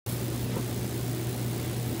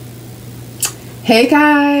Hey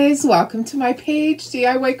guys, welcome to my page,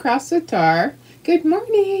 DIY Crafts with Dar. Good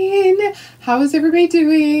morning. How is everybody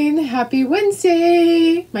doing? Happy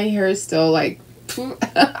Wednesday. My hair is still like,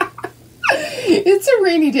 it's a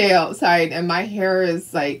rainy day outside and my hair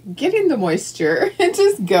is like getting the moisture and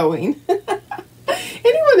just going.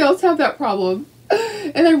 Anyone else have that problem?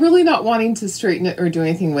 And I'm really not wanting to straighten it or do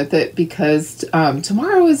anything with it because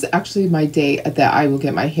tomorrow is actually my day that I will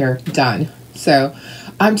get my hair done. So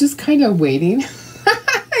I'm just kind of waiting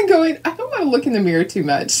and going, I don't want to look in the mirror too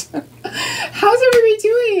much. How's everybody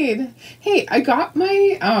doing? Hey, I got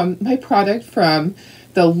my my product from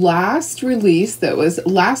the last release that was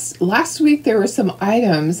last week. There were some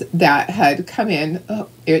items that had come in. Oh,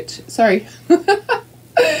 sorry.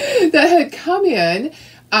 That had come in.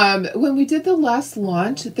 When we did the last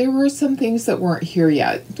launch, there were some things that weren't here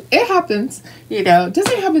yet. It happens, you know, it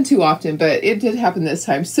doesn't happen too often, but it did happen this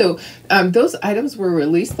time. So those items were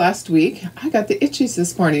released last week. I got the itchies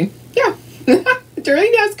this morning. Yeah.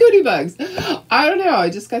 Darlene has cootie bugs. I don't know. I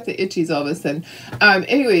just got the itchies all of a sudden.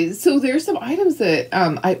 Anyway, so there's some items that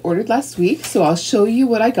I ordered last week. So I'll show you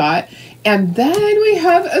what I got. And then we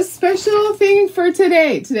have a special thing for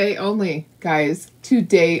today. Today only, guys.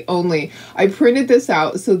 Today only. I printed this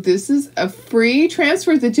out. So this is a free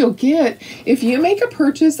transfer that you'll get if you make a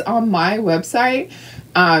purchase on my website,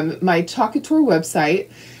 my Talkator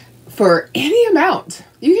website, for any amount.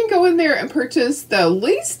 You can go in there and purchase the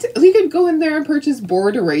least. You can go in there and purchase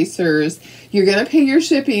board erasers. You're going to pay your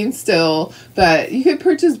shipping still, but you could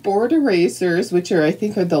purchase board erasers, which are, I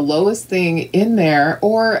think, are the lowest thing in there,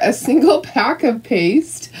 or a single pack of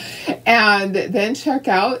paste, and then check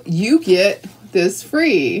out. You get this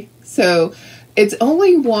free. So it's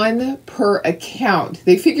only one per account.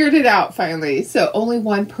 They figured it out finally. So only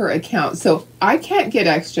one per account. So I can't get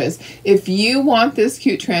extras. If you want this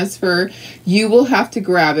cute transfer, you will have to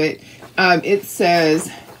grab it. It says,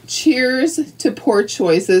 cheers to poor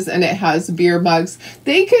choices, and it has beer mugs.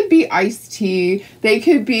 They could be iced tea. They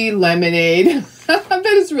could be lemonade. But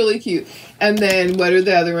it's really cute. And then what do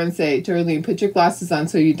the other ones say? Darlene, put your glasses on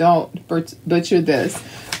so you don't butcher this.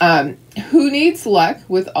 Who needs luck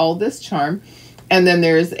with all this charm? And then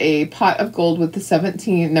there's a pot of gold with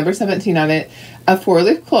the number 17 on it, a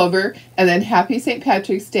 4-leaf clover, and then happy St.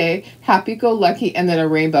 Patrick's Day, happy go lucky, and then a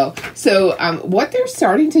rainbow. So what they're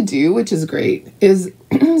starting to do, which is great, is,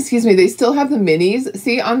 excuse me, they still have the minis.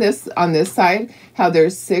 See on this side how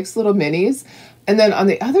there's 6 little minis. And then on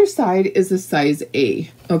the other side is a size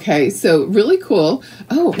A. Okay, so really cool.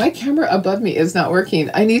 Oh, my camera above me is not working.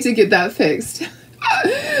 I need to get that fixed.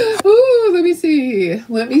 Ooh, let me see.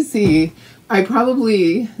 Let me see. I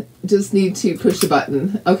probably just need to push a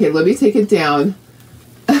button. Okay, let me take it down.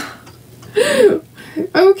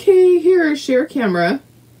 Okay, here, share camera.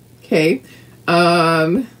 Okay.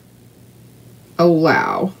 Allow.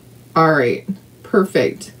 All right.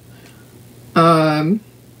 Perfect.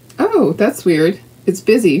 Oh, that's weird. It's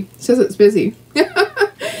busy. It says it's busy.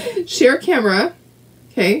 Share camera.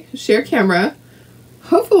 Okay, share camera.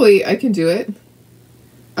 Hopefully I can do it.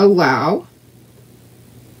 Allow.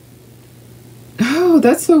 Oh,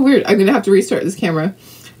 that's so weird. I'm going to have to restart this camera,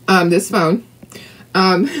 this phone.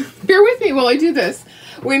 Bear with me while I do this.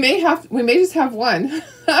 We may just have one.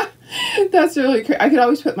 That's really crazy. I could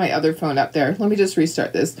always put my other phone up there. Let me just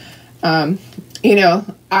restart this. You know,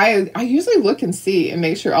 I usually look and see and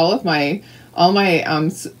make sure all my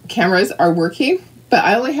cameras are working, but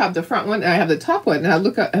I only have the front one and I have the top one, and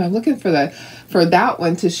I'm looking for that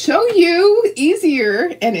one to show you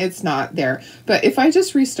easier, and it's not there. But if I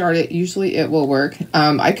just restart it, usually it will work.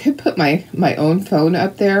 I could put my own phone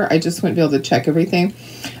up there. I just wouldn't be able to check everything.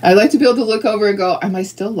 I'd like to be able to look over and go, am I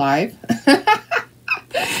still live?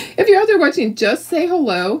 If you're out there watching, just say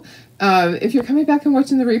hello. If you're coming back and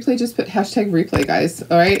watching the replay, just put #replay, guys.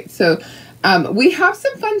 All right. So we have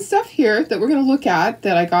some fun stuff here that we're going to look at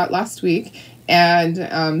that I got last week.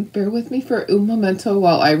 And bear with me for un momento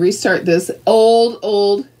while I restart this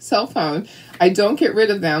old cell phone. I don't get rid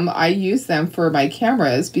of them. I use them for my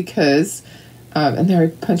cameras because, and they're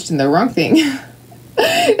punched in the wrong thing.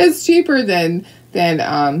 It's cheaper than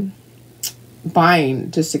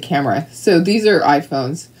buying just a camera. So these are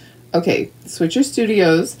iPhones. Okay, Switcher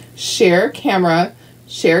Studios, share camera,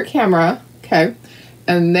 okay,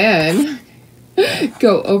 and then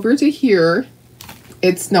go over to here.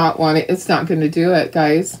 It's not going to do it,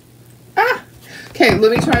 guys. Okay,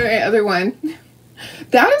 let me try my other one.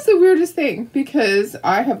 That is the weirdest thing because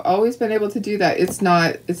I have always been able to do that. It's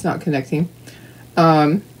not connecting.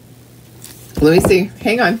 Let me see.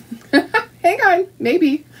 Hang on. Hang on.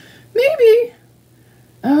 Maybe.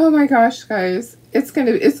 Oh my gosh, guys. It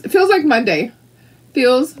feels like Monday.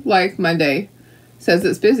 Feels like Monday. Says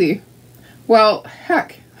it's busy. Well,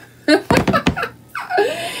 heck.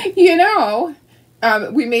 You know,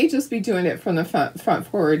 we may just be doing it from the front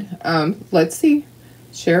forward. Let's see.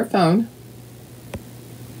 Share phone.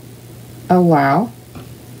 Oh, wow.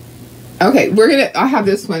 Okay, I have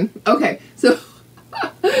this one. Okay, so,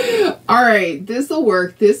 all right, this will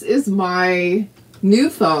work. This is my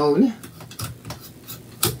new phone.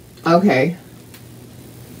 Okay.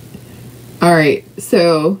 All right,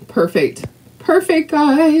 so perfect. Perfect,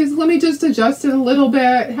 guys. Let me just adjust it a little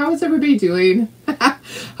bit. How is everybody doing?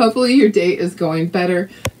 Hopefully your day is going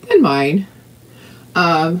better than mine.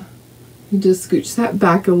 Just scooch that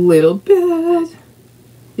back a little bit.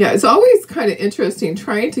 Yeah, it's always kind of interesting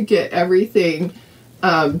trying to get everything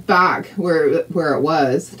back where it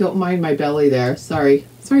was. Don't mind my belly there. Sorry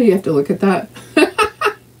you have to look at that.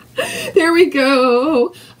 There we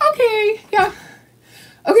go. Okay, yeah.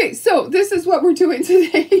 Okay, so this is what we're doing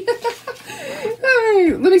today. All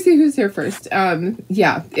right, let me see who's here first.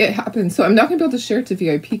 Yeah, it happened. So I'm not going to be able to share it to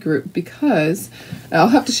VIP group because I'll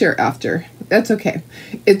have to share after. That's okay.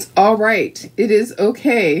 It's all right. It is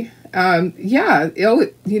okay. Yeah,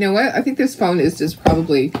 you know what? I think this phone is just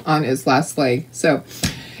probably on its last leg. So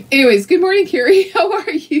anyways, good morning, Carrie. How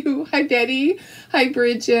are you? Hi, Betty. Hi,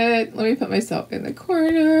 Bridget. Let me put myself in the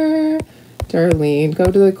corner. Darlene, go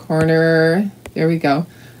to the corner. There we go.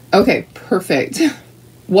 Okay, perfect.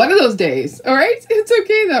 One of those days. All right. It's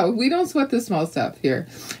okay, though. We don't sweat the small stuff here.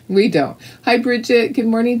 We don't. Hi, Bridget. Good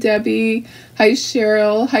morning, Debbie. Hi,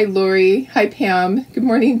 Cheryl. Hi, Lori. Hi, Pam. Good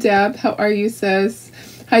morning, Deb. How are you, sis?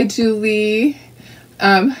 Hi, Julie.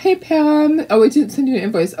 Hey, Pam. Oh, I didn't send you an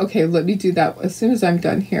invoice. Okay, let me do that as soon as I'm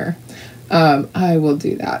done here. I will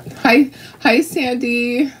do that. Hi,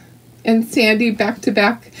 Sandy. And Sandy back to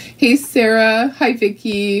back. Hey, Sarah. Hi,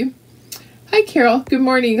 Vicky. Hi, Carol. Good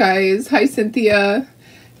morning, guys. Hi, Cynthia.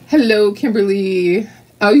 Hello, Kimberly.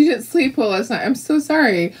 Oh, you didn't sleep well last night. I'm so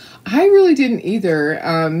sorry. I really didn't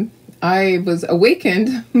either. I was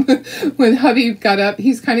awakened when hubby got up.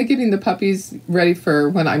 He's kind of getting the puppies ready for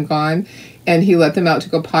when I'm gone. And he let them out to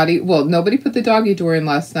go potty. Well, nobody put the doggy door in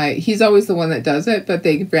last night. He's always the one that does it, but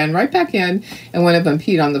they ran right back in, and one of them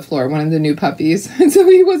peed on the floor, one of the new puppies. And so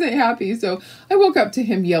he wasn't happy. So I woke up to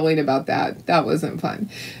him yelling about that. That wasn't fun.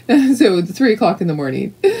 So it's 3 o'clock in the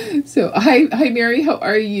morning. So hi, Mary. How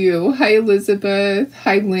are you? Hi, Elizabeth.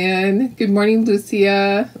 Hi, Lynn. Good morning,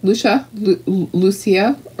 Lucia. Lucia?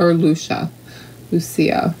 Lucia or Lucia?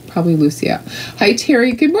 Lucia. Probably Lucia. Hi,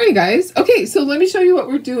 Terry. Good morning, guys. Okay, so let me show you what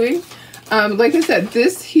we're doing. Like I said,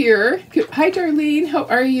 this here, hi Darlene, how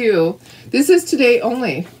are you? This is today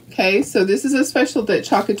only, okay? So this is a special that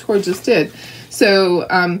Chocator just did. So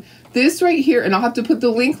this right here, and I'll have to put the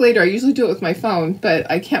link later. I usually do it with my phone, but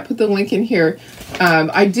I can't put the link in here.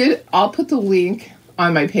 I'll put the link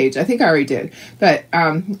on my page. I think I already did. But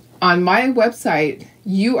on my website,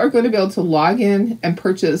 you are going to be able to log in and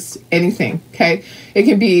purchase anything, okay? It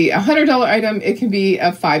can be a $100 item. It can be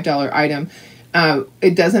a $5 item.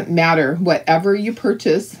 It doesn't matter. Whatever you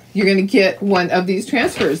purchase, you're going to get one of these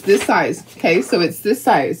transfers, this size. Okay, so it's this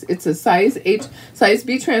size. It's a size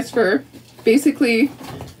B transfer. Basically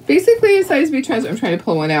a size B transfer. I'm trying to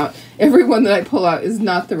pull one out. Every one that I pull out is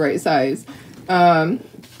not the right size.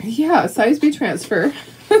 Yeah, size B transfer.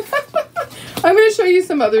 I'm going to show you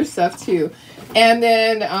some other stuff too. And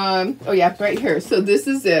then, oh yeah, right here. So this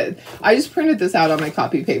is it. I just printed this out on my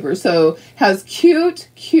copy paper. So has cute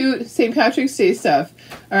St. Patrick's Day stuff.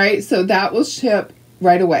 All right, so that will ship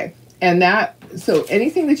right away. And so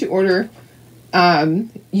anything that you order,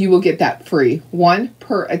 you will get that free. One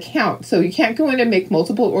per account. So you can't go in and make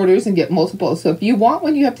multiple orders and get multiple. So if you want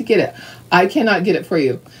one, you have to get it. I cannot get it for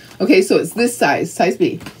you. Okay, so it's this size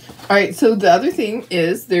B. All right, so the other thing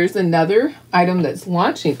is there's another item that's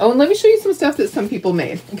launching. Oh, and let me show you some stuff that some people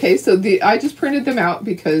made. Okay, so I just printed them out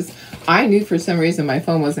because I knew for some reason my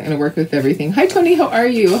phone wasn't going to work with everything. Hi, Tony, how are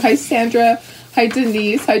you? Hi, Sandra. Hi,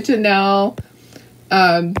 Denise. Hi, Janelle.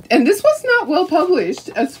 And this was not well published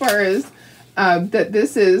as far as that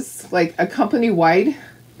this is like a company-wide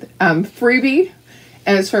freebie,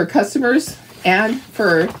 and it's for customers and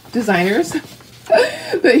for designers.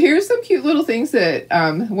 But here's some cute little things that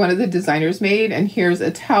one of the designers made, and here's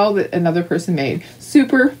a towel that another person made.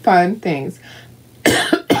 Super fun things.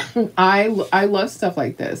 I love stuff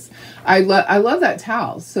like this. I love that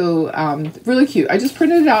towel. So really cute. I just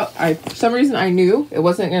printed it out. For some reason I knew it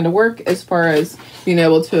wasn't going to work as far as being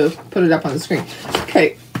able to put it up on the screen.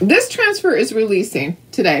 Okay, this transfer is releasing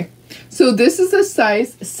today. So this is a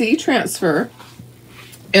size C transfer.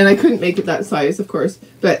 And I couldn't make it that size, of course,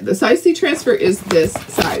 but the size C transfer is this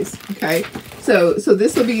size, okay? So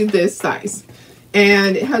this will be this size.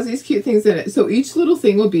 And it has these cute things in it. So each little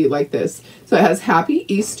thing will be like this. So it has Happy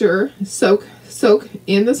Easter, soak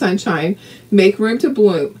in the sunshine, make room to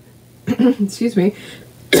bloom. Excuse me.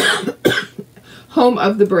 Home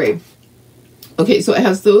of the brave. Okay, so it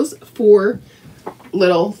has those 4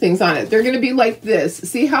 little things on it. They're going to be like this.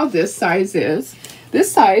 See how this size is?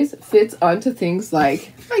 This size fits onto things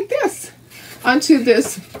like this, onto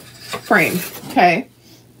this frame. Okay,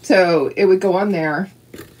 so it would go on there.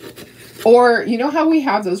 Or, you know how we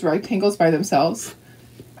have those rectangles by themselves?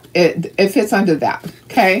 It fits onto that.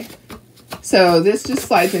 Okay, so this just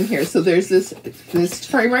slides in here. So there's this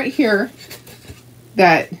frame right here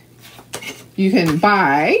that you can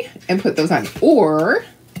buy and put those on. Or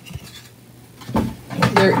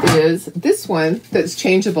there is this one that's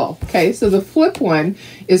changeable. Okay, so the flip one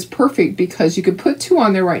is perfect because you could put 2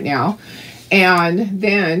 on there right now. And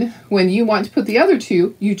then when you want to put the other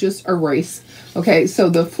 2, you just erase. Okay, so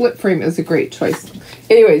the flip frame is a great choice.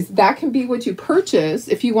 Anyways, that can be what you purchase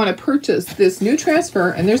if you want to purchase this new transfer,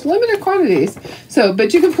 and there's limited quantities. So,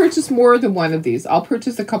 but you can purchase more than one of these. I'll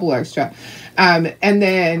purchase a couple extra. And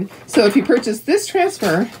then, so if you purchase this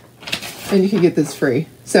transfer, then you can get this free.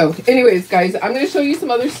 So anyways, guys, I'm going to show you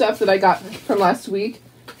some other stuff that I got from last week.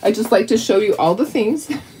 I just like to show you all the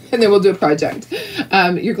things. And then we'll do a project.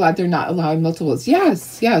 You're glad they're not allowing multiples.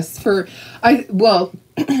 Yes. Well,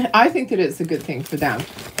 I think that it's a good thing for them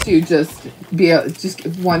to just just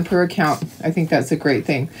 1 per account. I think that's a great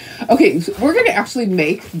thing. Okay, so we're gonna actually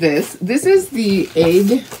make this. This is the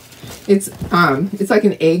egg. It's like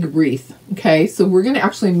an egg wreath. Okay, so we're gonna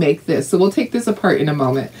actually make this. So we'll take this apart in a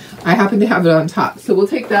moment. I happen to have it on top, so we'll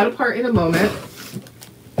take that apart in a moment.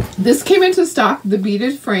 This came into stock, the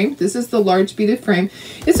beaded frame. This is the large beaded frame.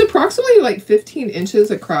 It's approximately like 15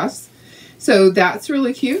 inches across. So that's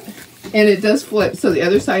really cute. And it does flip. So the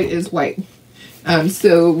other side is white.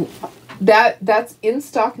 So that's in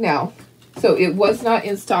stock now. So it was not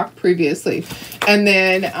in stock previously. And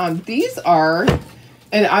then these are,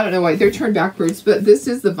 and I don't know why they're turned backwards, but this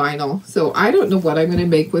is the vinyl. So I don't know what I'm going to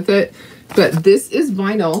make with it. But this is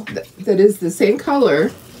vinyl that is the same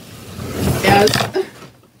color as...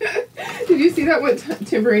 Did you see that went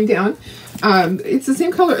timbering down? It's the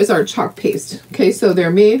same color as our chalk paste. Okay, so they're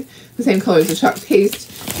made the same color as the chalk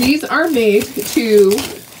paste. These are made to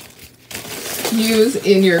use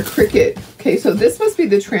in your Cricut. Okay, so this must be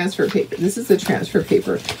the transfer paper. This is the transfer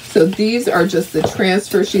paper. So these are just the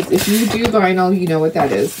transfer sheets. If you do vinyl, you know what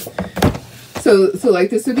that is. So like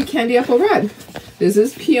this would be candy apple red. This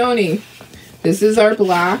is peony. This is our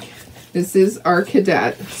black. This is our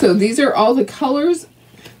cadet. So these are all the colors.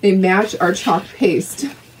 They match our chalk paste.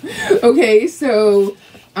 Okay, so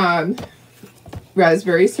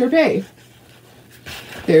raspberry sorbet.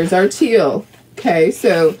 There's our teal. Okay,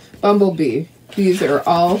 so bumblebee. These are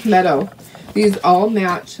all meadow. These all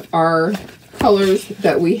match our colors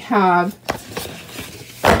that we have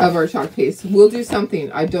of our chalk paste. We'll do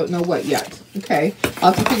something. I don't know what yet. Okay,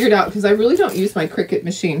 I'll have to figure it out because I really don't use my Cricut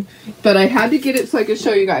machine. But I had to get it so I could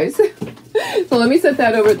show you guys. So let me set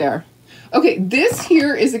that over there. Okay, this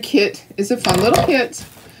here is a kit. It's a fun little kit,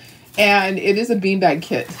 and it is a beanbag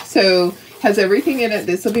kit. So has everything in it.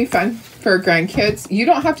 This will be fun for grandkids. You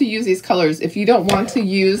don't have to use these colors. If you don't want to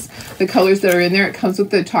use the colors that are in there, it comes with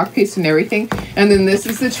the chalk paste and everything. And then this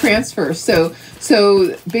is the transfer. So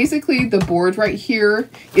basically the board right here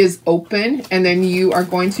is open, and then you are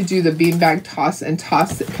going to do the beanbag toss and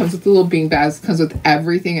toss. It comes with the little beanbags, comes with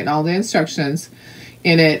everything and all the instructions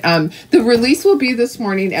in it. The release will be this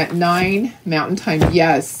morning at 9 Mountain Time.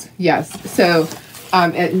 Yes. So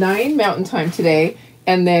at 9 Mountain Time today,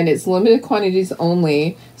 and then it's limited quantities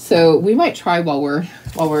only. So we might try while we're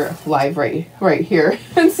live right here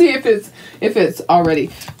and see if it's already.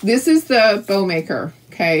 This is the bow maker.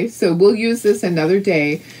 Okay, so we'll use this another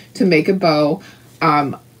day to make a bow.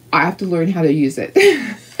 I have to learn how to use it.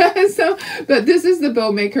 But this is the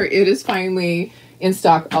bow maker. It is finally in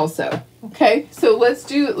stock also. Okay, so let's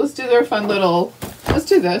do their fun little, let's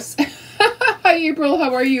do this. Hi April,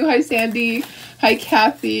 how are you? Hi Sandy. Hi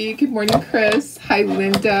Kathy. Good morning Chris. Hi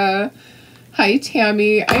Linda. Hi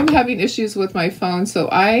Tammy. I'm having issues with my phone, so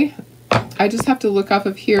I just have to look off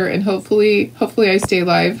of here, and hopefully I stay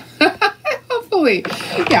live. Hopefully.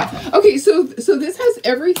 Yeah. Okay, so this has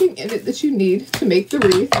everything in it that you need to make the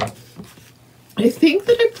wreath. I think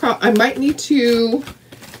that I might need to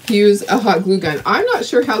use a hot glue gun. I'm not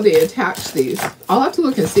sure how they attach these. I'll have to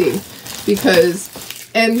look and see,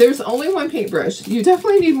 and there's only one paintbrush. You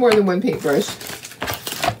definitely need more than one paintbrush.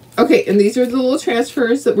 Okay, and these are the little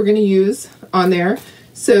transfers that we're going to use on there.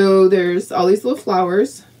 So there's all these little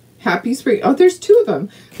flowers, Happy spring. Oh, there's 2 of them.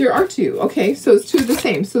 There are 2. Okay, so it's 2 of the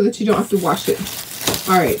same so that you don't have to wash it.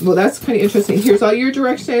 All right, well, that's kind of interesting. Here's all your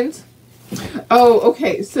directions. Oh,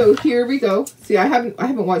 okay, so here we go. See, I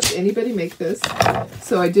haven't watched anybody make this,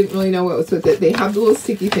 so I didn't really know what was with it. They have the little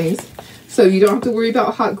sticky things, so you don't have to worry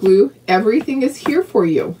about hot glue. Everything is here for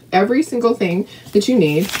you. Every single thing that you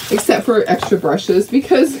need, except for extra brushes,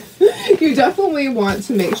 because you definitely want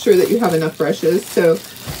to make sure that you have enough brushes. So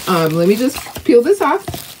let me just peel this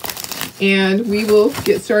off, and we will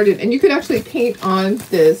get started. And you could actually paint on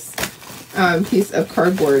this piece of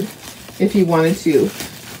cardboard if you wanted to.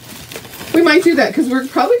 We might do that because we're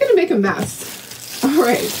probably going to make a mess. All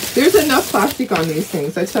right, there's enough plastic on these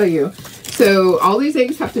things, I tell you. So all these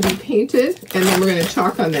eggs have to be painted, and then we're going to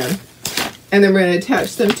chalk on them. And then we're going to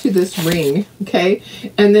attach them to this ring, okay?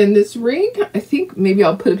 And then this ring, I think maybe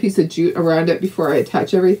I'll put a piece of jute around it before I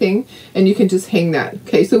attach everything, and you can just hang that,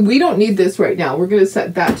 okay? So we don't need this right now. We're going to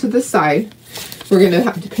set that to the side. We're going to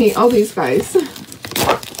have to paint all these guys.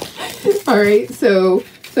 All right, so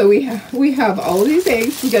we have all of these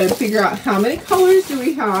eggs. We got to figure out how many colors do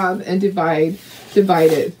we have and divide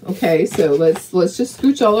it. Okay, so let's just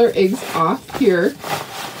scooch all our eggs off here.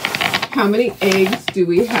 How many eggs do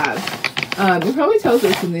we have? It probably tells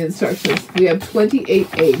us in the instructions. We have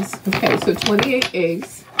 28 eggs. Okay, so 28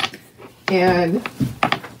 eggs, and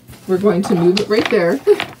we're going to move it right there.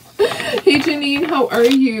 Hey Janine, how are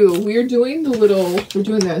you? We're doing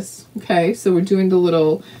this. Okay, so we're doing the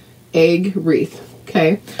little egg wreath.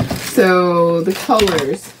 Okay, so the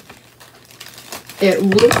colors, it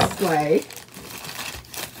looks like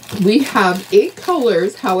we have 8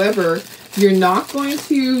 colors. However, you're not going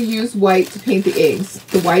to use white to paint the eggs.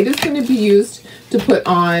 The white is going to be used to put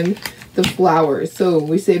on the flowers. So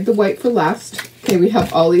we saved the white for last. Okay, we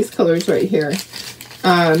have all these colors right here.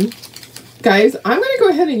 Guys, I'm going to go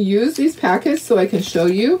ahead and use these packets so I can show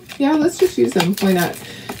you. Yeah, let's just use them. Why not?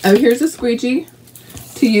 Here's a squeegee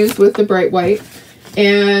to use with the bright white.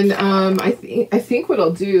 And I think what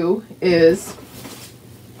I'll do is,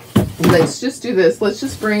 let's just do this. Let's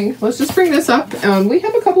just bring this up. We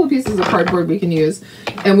have a couple of pieces of cardboard we can use,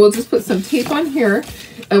 and we'll just put some tape on here,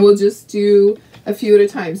 and we'll just do a few at a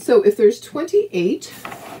time. So if there's 28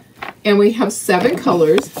 and we have 7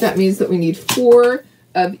 colors, that means that we need 4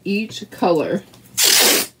 of each color.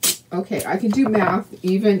 Okay, I can do math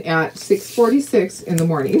even at 6:46 in the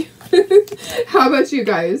morning. How about you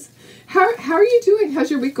guys? How are you doing?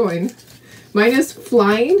 How's your week going? Mine is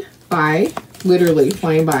flying by, literally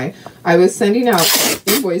flying by. I was sending out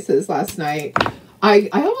invoices last night. I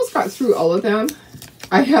almost got through all of them.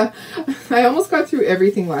 I almost got through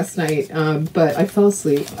everything last night, but I fell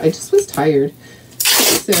asleep. I just was tired.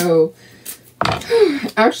 So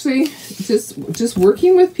actually, just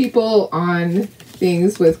working with people on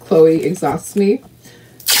things with Chloe exhausts me.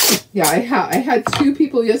 Yeah, I had 2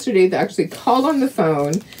 people yesterday that actually called on the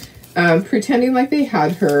phone, pretending like they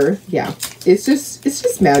had her. Yeah, it's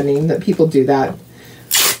just maddening that people do that.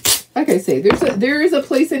 Like I say, there is a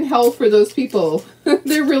place in hell for those people.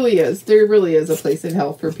 There really is. There really is a place in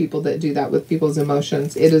hell for people that do that with people's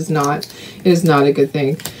emotions. It is not a good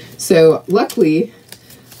thing. So luckily,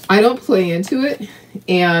 I don't play into it,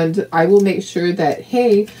 and I will make sure that,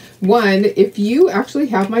 hey, one, if you actually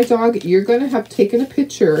have my dog, you're going to have taken a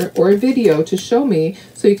picture or a video to show me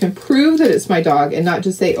so you can prove that it's my dog, and not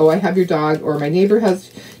just say, oh, I have your dog, or my neighbor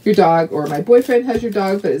has your dog, or my boyfriend has your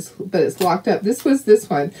dog, but it's locked up. This was this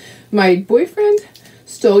one. My boyfriend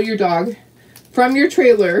stole your dog from your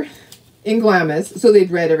trailer in Glamis, so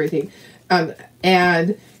they'd read everything,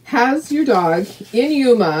 and has your dog in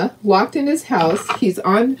Yuma, locked in his house. He's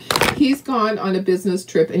gone on a business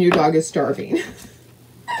trip, and your dog is starving.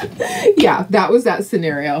 Yeah, that was that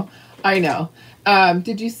scenario. I know.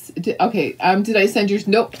 Did I send yours?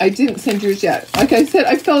 Nope, I didn't send yours yet. Like I said,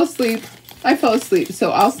 I fell asleep,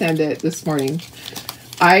 so I'll send it this morning.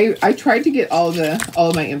 I tried to get all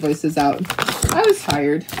of my invoices out. I was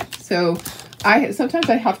tired, so sometimes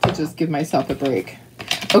I have to just give myself a break.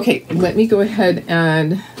 Okay, let me go ahead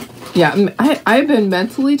and, yeah, I've been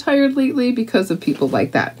mentally tired lately because of people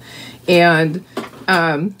like that. And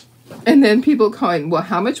then people calling, well,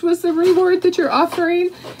 how much was the reward that you're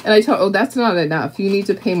offering? And I tell, oh, that's not enough. You need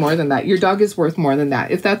to pay more than that. Your dog is worth more than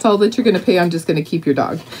that. If that's all that you're going to pay, I'm just going to keep your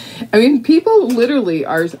dog. I mean, people literally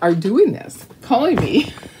are doing this, calling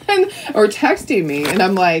me or texting me. And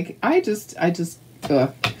I'm like, I just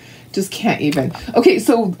can't even. Okay,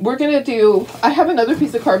 so we're going to do, I have another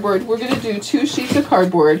piece of cardboard. We're going to do 2 sheets of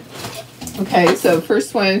cardboard. Okay, so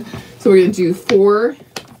first one, so we're going to do 4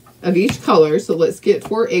 of each color. So let's get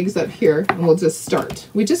 4 eggs up here and we'll just start.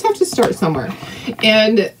 We just have to start somewhere.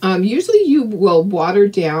 And usually you will water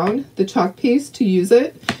down the chalk paste to use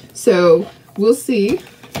it. So we'll see.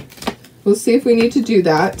 We'll see if we need to do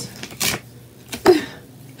that.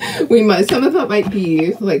 We might, some of it might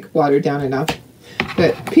be like watered down enough.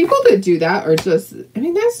 But people that do that are just, I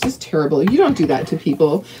mean, that's just terrible. You don't do that to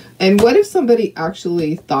people. And what if somebody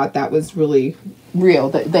actually thought that was really real,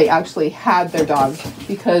 that they actually had their dog?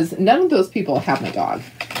 Because none of those people have my dog,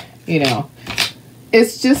 you know.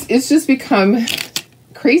 It's just become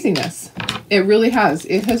craziness. It really has.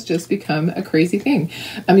 It has just become a crazy thing.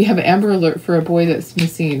 You have an Amber Alert for a boy that's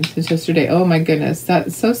missing since yesterday. Oh my goodness,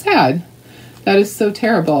 that's so sad. That is so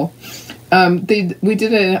terrible.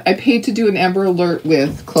 I paid to do an Amber Alert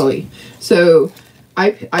with Chloe. So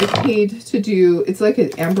I paid to do, it's like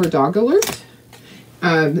an Amber Dog Alert.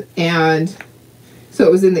 And so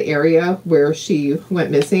it was in the area where she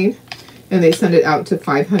went missing, and they sent it out to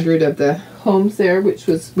 500 of the homes there, which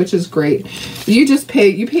is great. You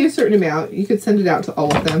pay a certain amount. You could send it out to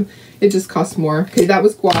all of them. It just costs more. Okay, that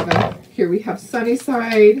was guava. Here we have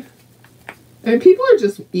Sunnyside. And people are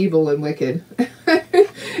just evil and wicked.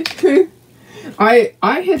 I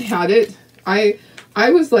had it. I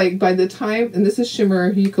was like, by the time, and this is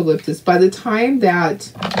shimmer eucalyptus, by the time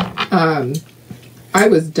that I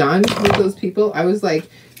was done with those people, I was like,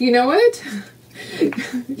 you know what?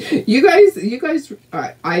 you guys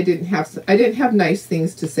I didn't have nice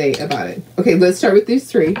things to say about it. Okay, let's start with these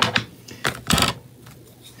 3.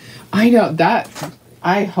 I know that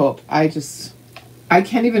I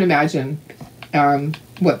can't even imagine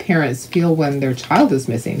what parents feel when their child is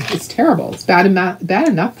missing. It's terrible. It's bad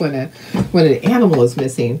enough when an animal is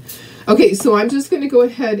missing. Okay, so I'm just going to go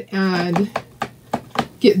ahead and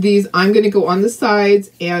get these. I'm going to go on the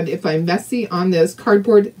sides, and if I'm messy on this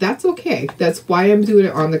cardboard, that's okay. That's why I'm doing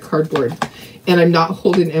it on the cardboard, and I'm not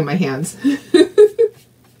holding it in my hands.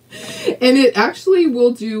 And it actually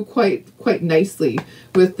will do quite nicely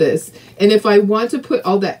with this. And if I want to put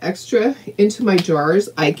all that extra into my jars,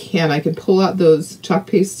 I can. I can pull out those chalk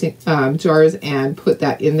paste jars and put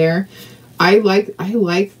that in there. I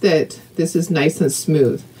like that this is nice and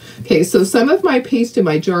smooth. Okay, so some of my paste in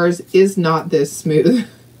my jars is not this smooth.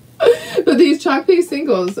 But these chalk paste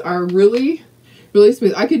singles are really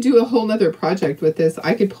smooth. I could do a whole nother project with this.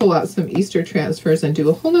 I could pull out some Easter transfers and do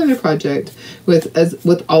a whole nother project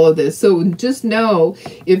with all of this. So just know,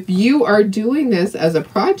 if you are doing this as a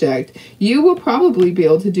project, you will probably be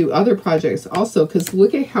able to do other projects also, because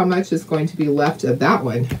look at how much is going to be left of that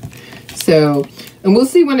one. So, and we'll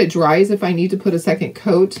see when it dries if I need to put a second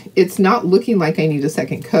coat. It's not looking like I need a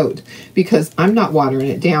second coat because I'm not watering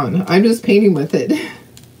it down. I'm just painting with it.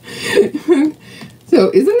 So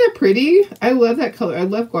isn't that pretty? I love that color. I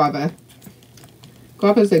love guava.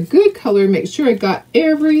 Guava is a good color. Make sure I got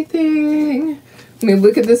everything. Let me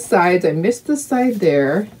look at the sides. I missed the side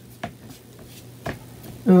there.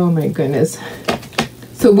 Oh my goodness.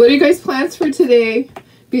 So what are you guys' plans for today?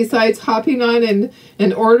 Besides hopping on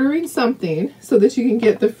and ordering something so that you can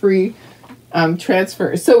get the free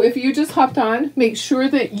transfer. So if you just hopped on, make sure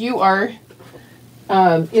that you are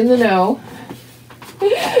in the know.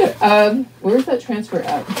 Where's that transfer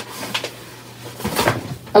at?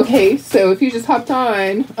 Okay, so if you just hopped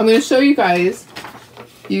on, I'm going to show you guys.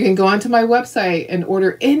 You can go onto my website and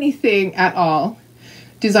order anything at all.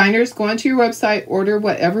 Designers, go onto your website, order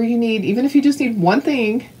whatever you need, even if you just need one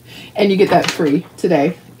thing, and you get that free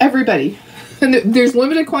today. Everybody. And there's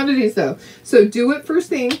limited quantities though. So do it first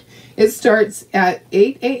thing. It starts at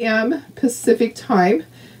 8 a.m. Pacific time,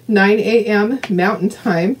 9 a.m. Mountain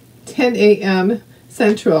time, 10 a.m.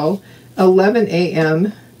 Central, 11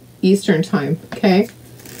 a.m. Eastern time, okay?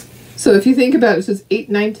 So if you think about it, it says 8,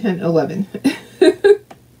 9, 10, 11.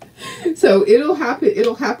 So it'll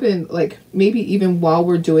happen like maybe even while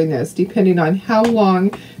we're doing this, depending on how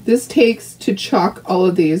long this takes to chalk all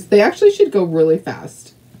of these. They actually should go really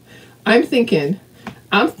fast. I'm thinking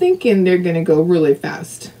they're gonna go really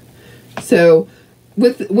fast. So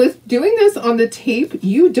with doing this on the tape,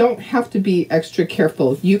 you don't have to be extra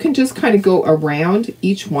careful. You can just kind of go around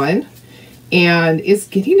each one, and it's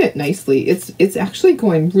getting it nicely. It's actually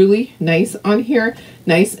going really nice on here,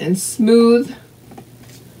 nice and smooth,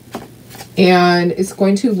 and it's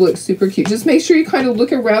going to look super cute. Just make sure you kind of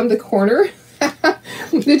look around the corner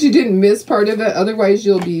that you didn't miss part of it. Otherwise,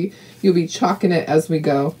 you'll be chalking it as we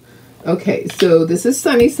go. Okay, so this is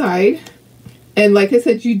Sunnyside. And like I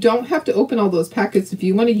said, you don't have to open all those packets. If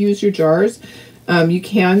you want to use your jars, you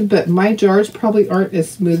can, but my jars probably aren't as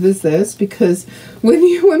smooth as this, because when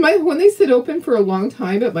they sit open for a long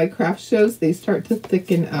time at my craft shows, they start to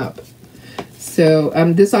thicken up. So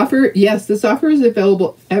this offer, yes, this offer is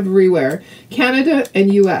available everywhere, Canada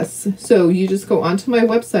and US. So you just go onto my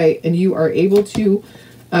website and you are able to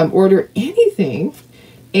order anything.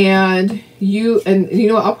 And you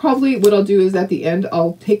know, I'll probably, what I'll do is at the end,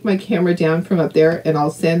 I'll take my camera down from up there and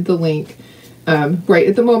I'll send the link. Right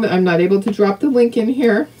at the moment, I'm not able to drop the link in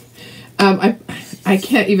here. I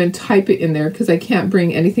can't even type it in there because I can't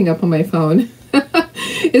bring anything up on my phone.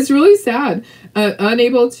 It's really sad.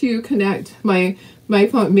 Unable to connect my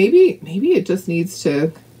phone. Maybe it just needs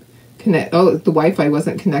to connect. Oh, the Wi-Fi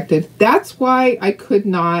wasn't connected. That's why I could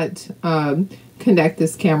not connect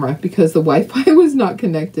this camera, because the Wi-Fi was not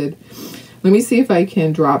connected. Let me see if I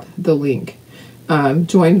can drop the link.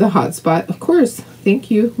 Join the hotspot. Of course.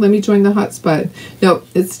 Thank you. Let me join the hotspot. No,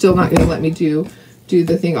 it's still not going to let me do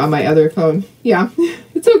the thing on my other phone. Yeah,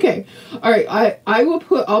 it's okay. All right.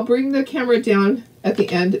 I'll bring the camera down at the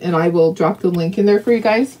end and I will drop the link in there for you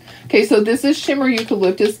guys. Okay. So this is Shimmer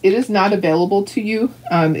Eucalyptus. It is not available to you.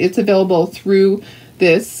 It's available through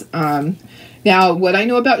this. Now what I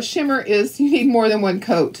know about shimmer is you need more than one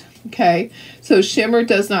coat. Okay. So shimmer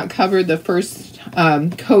does not cover the first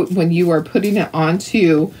coat when you are putting it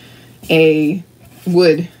onto a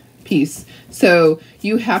wood piece. So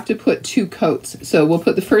you have to put 2 coats. So we'll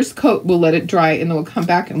put the first coat, we'll let it dry, and then we'll come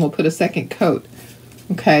back and we'll put a second coat.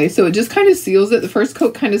 Okay, so it just kind of seals it. The first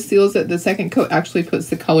coat kind of seals it. The second coat actually puts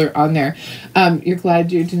the color on there. You're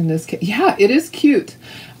glad you're doing this. Yeah, it is cute.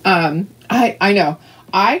 I know.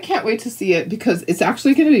 I can't wait to see it because it's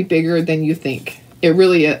actually going to be bigger than you think. It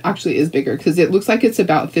really actually is bigger because it looks like it's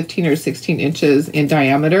about 15 or 16 inches in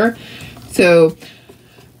diameter. So,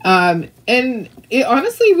 and it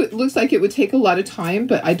honestly looks like it would take a lot of time,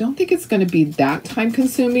 but I don't think it's going to be that time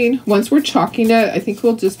consuming. Once we're chalking it, I think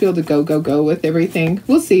we'll just be able to go with everything.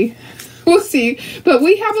 We'll see. We'll see. But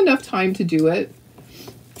we have enough time to do it.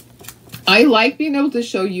 I like being able to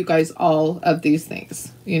show you guys all of these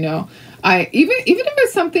things, you know. Even if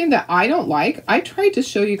it's something that I don't like, I try to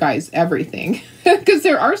show you guys everything because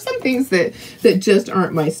there are some things that just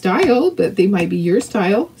aren't my style, but they might be your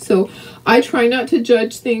style. So I try not to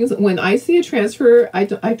judge things. When I see a transfer, I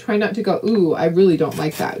try not to go, ooh, I really don't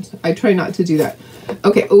like that. I try not to do that.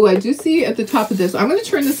 Okay. Oh, I do see at the top of this, I'm going to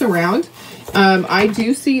turn this around. I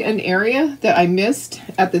do see an area that I missed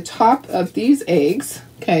at the top of these eggs.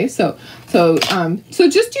 Okay. So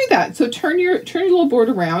just do that. So turn your little board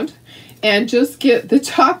around. And just get the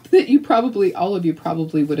top that all of you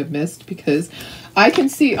probably would have missed, because I can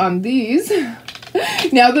see on these,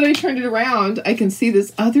 now that I turned it around, I can see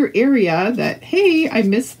this other area that, hey, I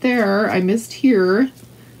missed there, I missed here.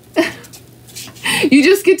 You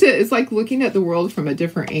just get to, it's like looking at the world from a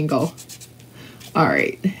different angle. All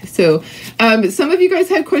right, so some of you guys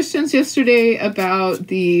had questions yesterday about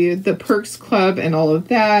the Perks Club and all of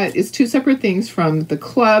that. It's 2 separate things from the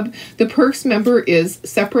club. The Perks member is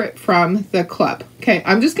separate from the club. Okay,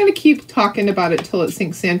 I'm just going to keep talking about it till it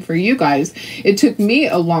sinks in for you guys. It took me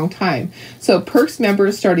a long time. So Perks member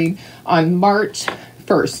is starting on March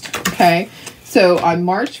 1st, okay? So on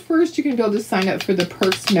March 1st, you're going to be able to sign up for the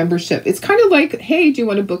Perks membership. It's kind of like, hey, do you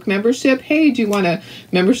want a book membership? Hey, do you want a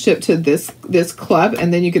membership to this club?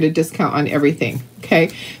 And then you get a discount on everything.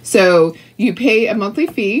 Okay. So you pay a monthly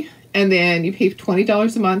fee and then you pay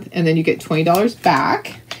 $20 a month and then you get $20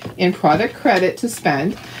 back in product credit to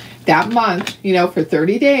spend that month, you know, for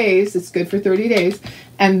 30 days. It's good for 30 days.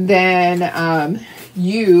 And then let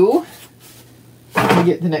me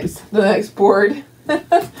get the next board.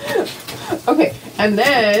 Okay, and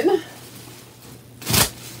then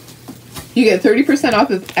you get 30% off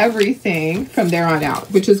of everything from there on out,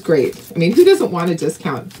 which is great. I mean, who doesn't want a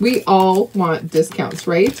discount? We all want discounts,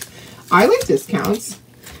 right? I like discounts.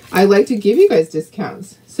 I like to give you guys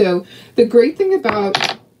discounts. So the great thing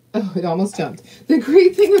about, oh, it almost jumped. The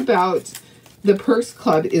great thing about the Perks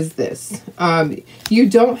Club is this. You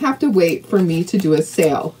don't have to wait for me to do a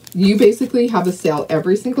sale. You basically have a sale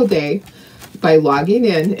every single day. By logging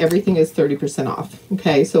in, everything is 30% off.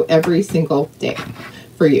 Okay, so every single day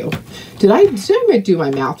for you. Did I do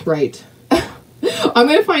my math right? I'm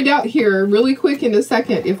going to find out here really quick in a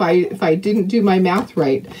second if I didn't do my math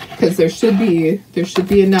right, because there should be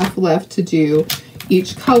enough left to do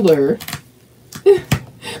each color.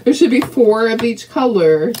 There should be 4 of each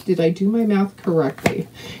color. Did I do my math correctly?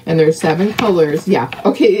 And there's 7 colors. Yeah.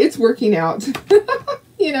 Okay, it's working out.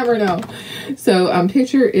 You never know. So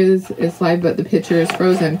picture is live, but the picture is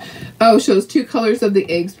frozen. Oh, shows 2 colors of the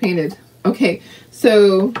eggs painted. Okay,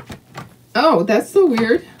 so oh, that's so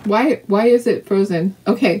weird. Why is it frozen?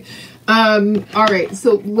 Okay. All right.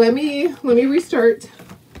 So let me restart.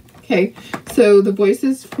 Okay. So the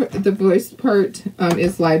voice part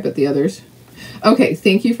is live, but the others. Okay,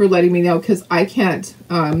 thank you for letting me know, because I can't.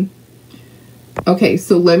 Okay,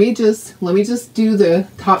 so let me just do the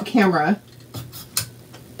top camera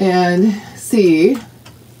and see.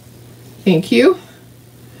 Thank you.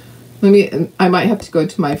 I might have to go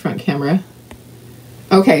to my front camera.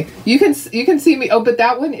 Okay, you can see me. Oh, but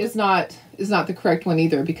that one is not the correct one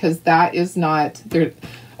either, because that is not there.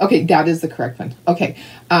 Okay, that is the correct one. Okay,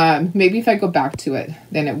 maybe if I go back to it,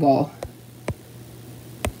 then it will.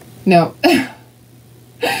 No.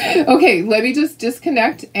 Okay, let me just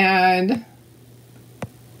disconnect, and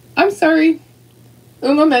I'm sorry.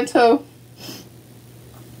 Un momento.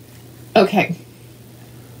 Okay.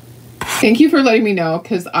 Thank you for letting me know,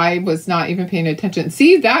 because I was not even paying attention.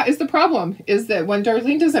 See, that is the problem, is that when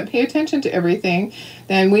Darlene doesn't pay attention to everything,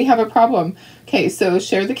 then we have a problem. Okay, so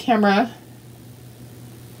share the camera.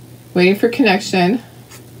 Waiting for connection.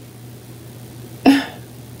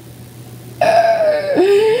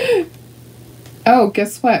 Oh,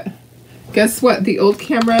 guess what? Guess what? The old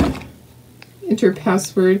camera. Enter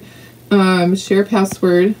password. Share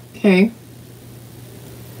password. Okay.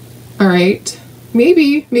 All right.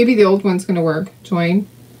 Maybe the old one's gonna work. Join.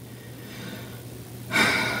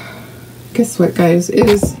 Guess what, guys? It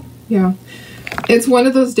is, yeah. It's one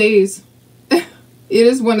of those days. It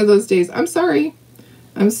is one of those days. I'm sorry.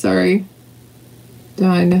 I'm sorry.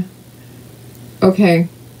 Done. Okay.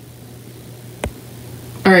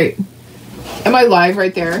 All right. Am I live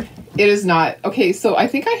right there? It is not. Okay, so I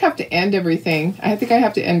think I have to end everything. I think I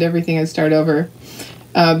have to end everything and start over,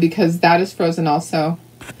 because that is frozen also.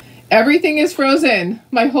 Everything is frozen.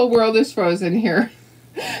 My whole world is frozen here.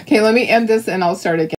 Okay, let me end this and I'll start again.